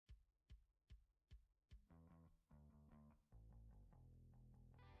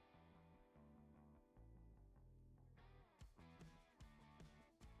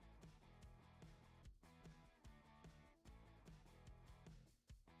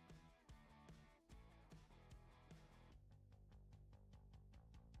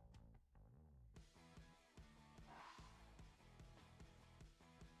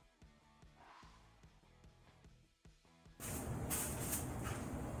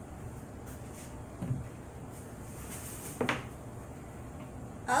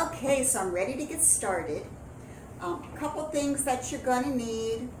Okay, so I'm ready to get started. A couple things that you're going to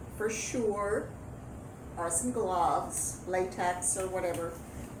need for sure are some gloves, latex or whatever.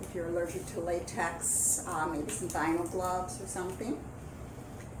 If you're allergic to latex, maybe some vinyl gloves or something.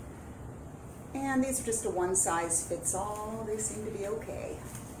 And these are just a one size fits all. They seem to be okay.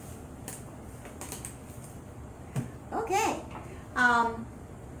 Okay.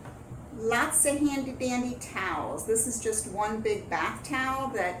 Lots of handy dandy towels. This is just one big bath towel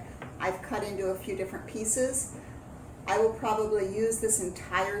that I've cut into a few different pieces. I will probably use this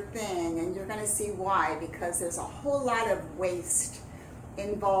entire thing, and you're going to see why, because there's a whole lot of waste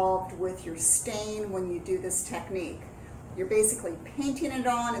involved with your stain when you do this technique. You're basically painting it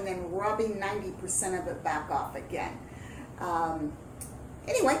on and then rubbing 90% of it back off again.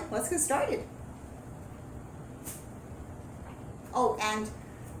 Anyway, let's get started. Oh, and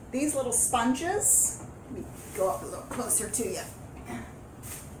these little sponges, let me go up a little closer to you.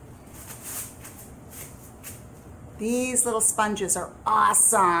 These little sponges are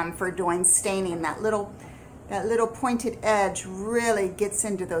awesome for doing staining. That little pointed edge really gets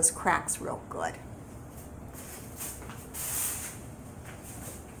into those cracks real good.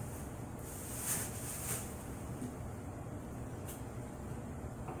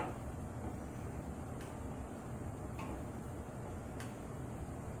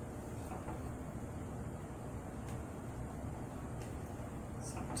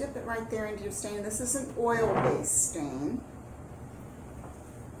 Dip it right there into your stain. This is an oil-based stain.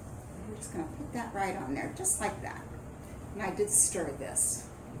 I'm just going to put that right on there, just like that. And I did stir this.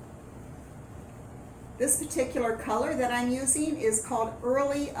 This particular color that I'm using is called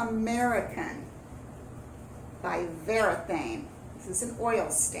Early American by Varathane. This is an oil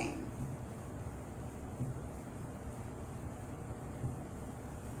stain.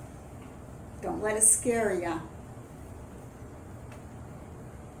 Don't let it scare you.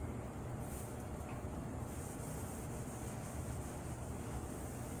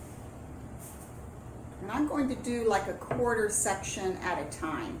 And I'm going to do like a quarter section at a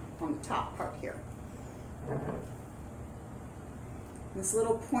time on the top part here. This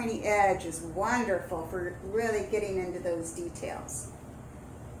little pointy edge is wonderful for really getting into those details.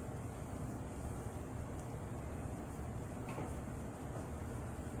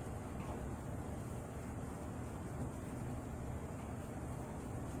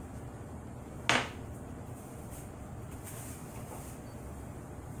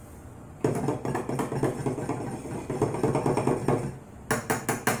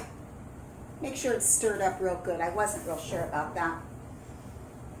 Make sure it's stirred up real good. I wasn't real sure about that.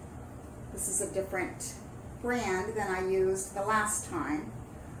 This is a different brand than I used the last time.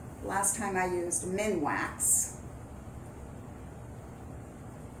 Last time I used Minwax.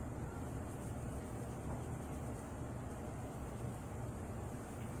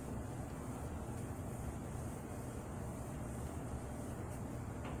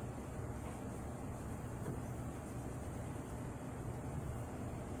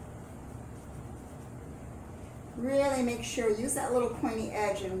 Really make sure, use that little pointy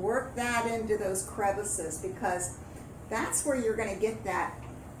edge and work that into those crevices, because that's where you're going to get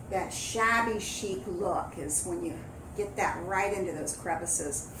that shabby chic look, is when you get that right into those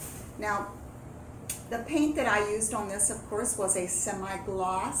crevices. Now, the paint that I used on this, of course, was a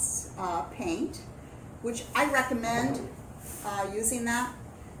semi-gloss paint, which I recommend using that.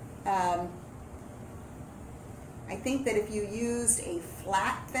 I think that if you used a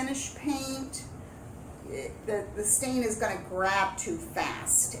flat finish paint, the stain is going to grab too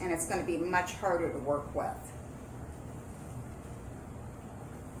fast, and it's going to be much harder to work with.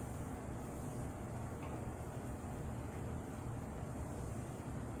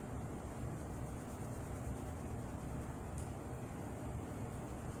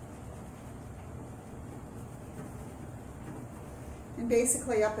 And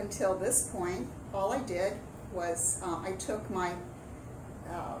basically up until this point, all I did was I took my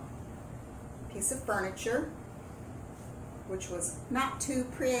piece of furniture, which was not too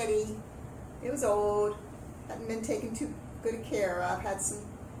pretty. It was old, hadn't been taken too good a care of, had some,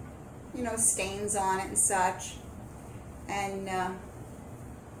 you know, stains on it and such. And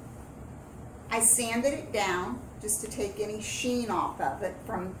I sanded it down just to take any sheen off of it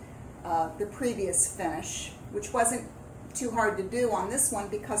from the previous finish, which wasn't too hard to do on this one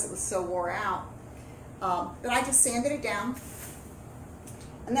because it was so wore out. But I just sanded it down,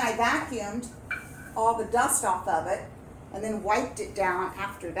 and then I vacuumed all the dust off of it, and then wiped it down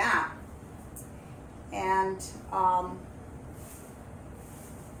after that. And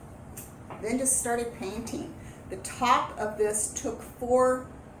then just started painting. The top of this took four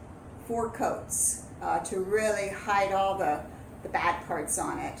coats to really hide all the bad parts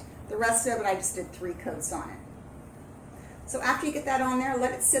on it. The rest of it, I just did 3 coats on it. So after you get that on there,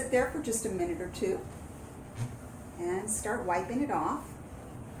 let it sit there for just a minute or two and start wiping it off.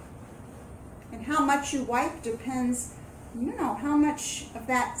 And how much you wipe depends, you know, how much of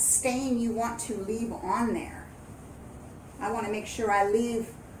that stain you want to leave on there. I want to make sure I leave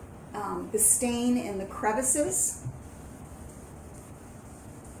the stain in the crevices,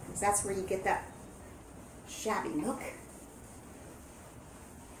 because that's where you get that shabby look.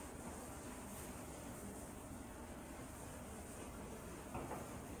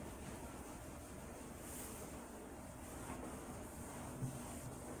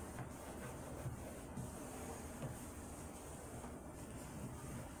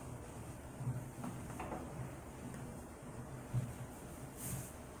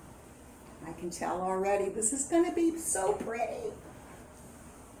 I can tell already this is going to be so pretty.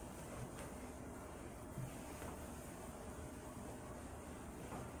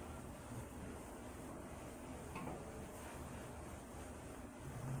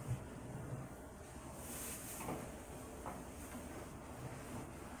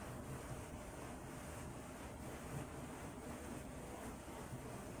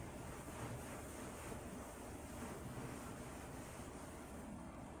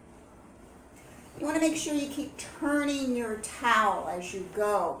 You want to make sure you keep turning your towel as you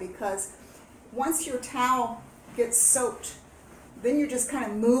go, because once your towel gets soaked, then you're just kind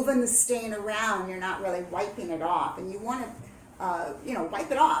of moving the stain around. You're not really wiping it off, and you want to, you know, wipe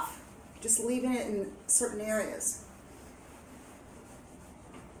it off, just leaving it in certain areas.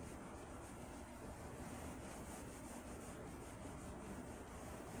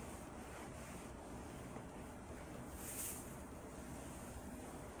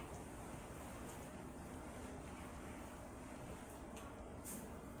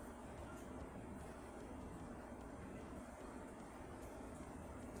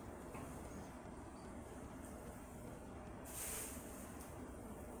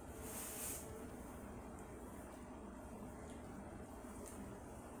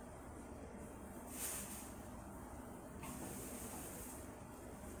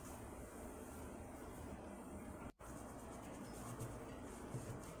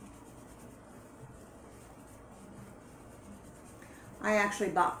 I actually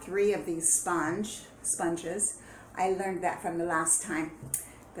bought 3 of these sponges. I learned that from the last time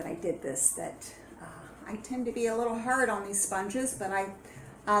that I did this, that I tend to be a little hard on these sponges, but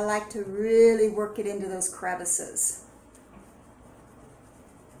I like to really work it into those crevices.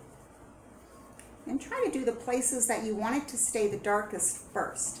 And try to do the places that you want it to stay the darkest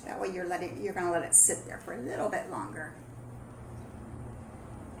first. That way you're going to let it sit there for a little bit longer.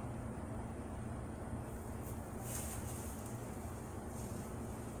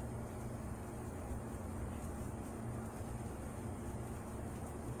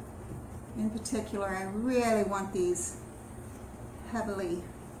 In particular, I really want these heavily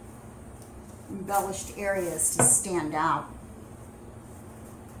embellished areas to stand out.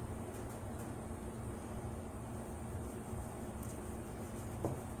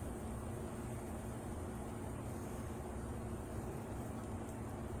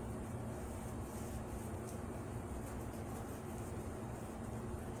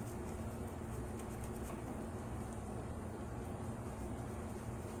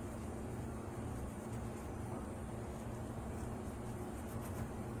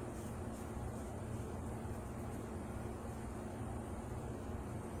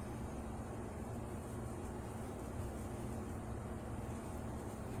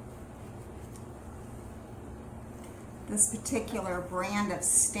 This particular brand of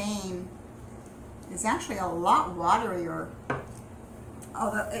stain is actually a lot waterier.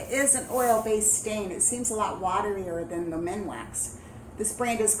 Although it is an oil-based stain, it seems a lot waterier than the Minwax. This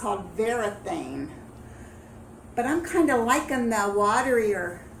brand is called Varathane. But I'm kind of liking the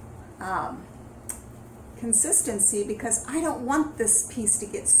waterier consistency, because I don't want this piece to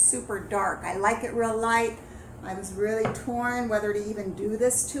get super dark. I like it real light. I was really torn whether to even do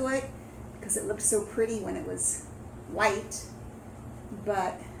this to it, because it looked so pretty when it was white,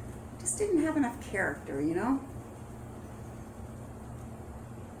 but just didn't have enough character, you know?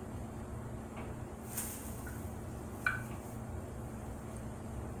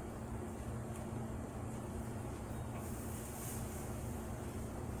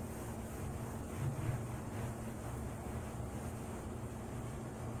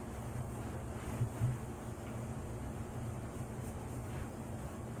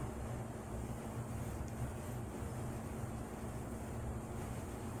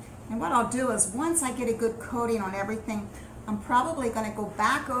 And what I'll do is, once I get a good coating on everything, I'm probably going to go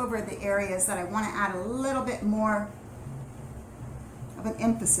back over the areas that I want to add a little bit more of an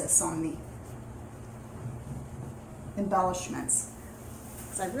emphasis on the embellishments,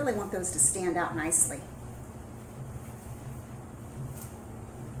 because I really want those to stand out nicely.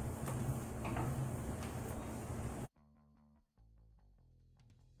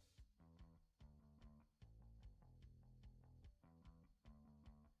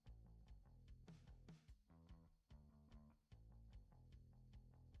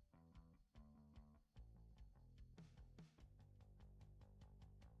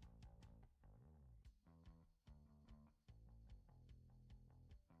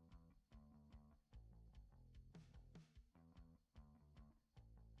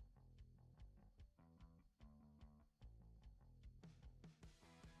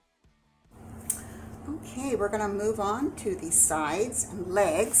 Okay, we're going to move on to the sides and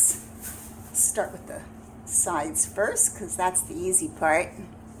legs. Start with the sides first because that's the easy part.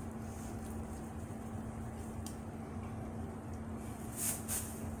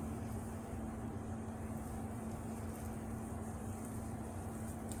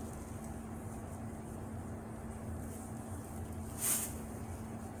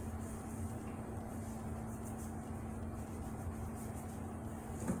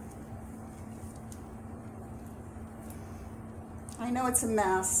 I know it's a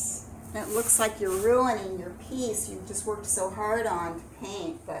mess. It looks like you're ruining your piece you just worked so hard on to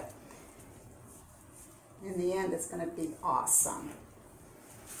paint, but in the end it's going to be awesome.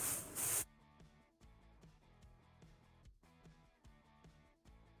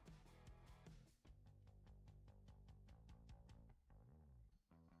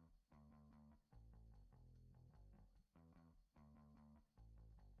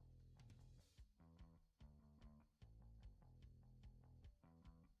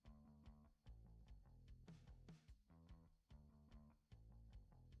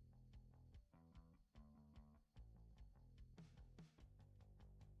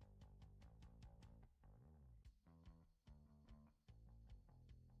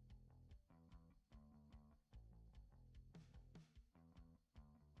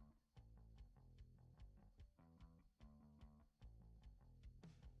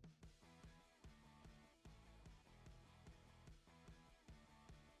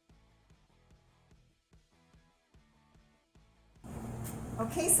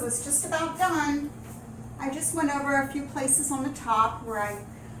 Okay, so it's just about done. I just went over a few places on the top where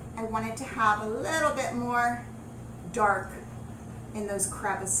I wanted to have a little bit more dark in those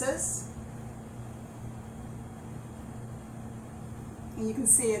crevices. And you can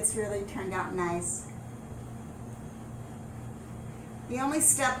see it's really turned out nice. The only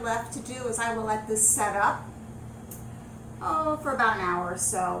step left to do is I will let this set up for about an hour or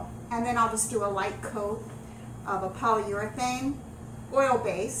so. And then I'll just do a light coat of a polyurethane,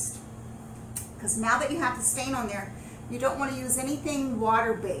 oil-based, because now that you have the stain on there, you don't want to use anything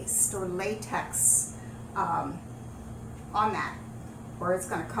water-based or latex on that, or it's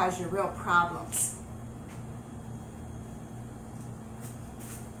going to cause you real problems.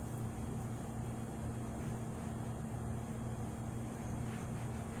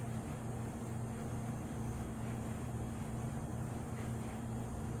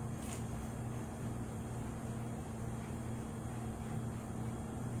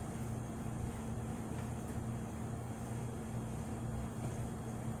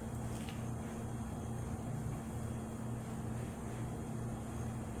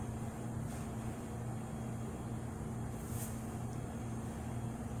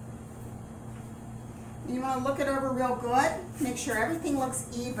 You want to look it over real good, make sure everything looks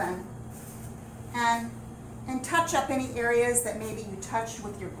even, and touch up any areas that maybe you touched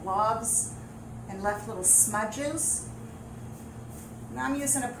with your gloves and left little smudges. Now I'm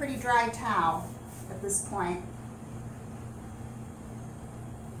using a pretty dry towel at this point.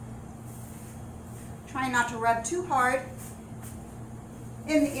 Try not to rub too hard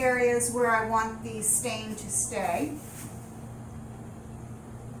in the areas where I want the stain to stay.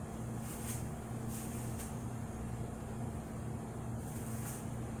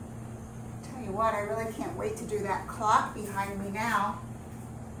 What, I really can't wait to do that clock behind me now.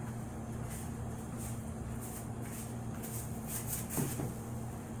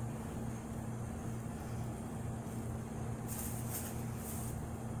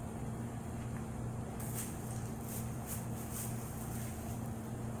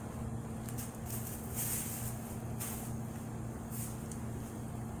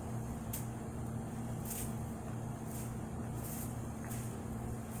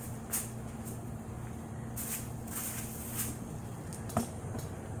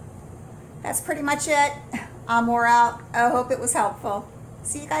 That's pretty much it. I'm wore out. I hope it was helpful.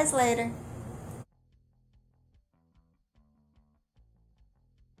 See you guys later.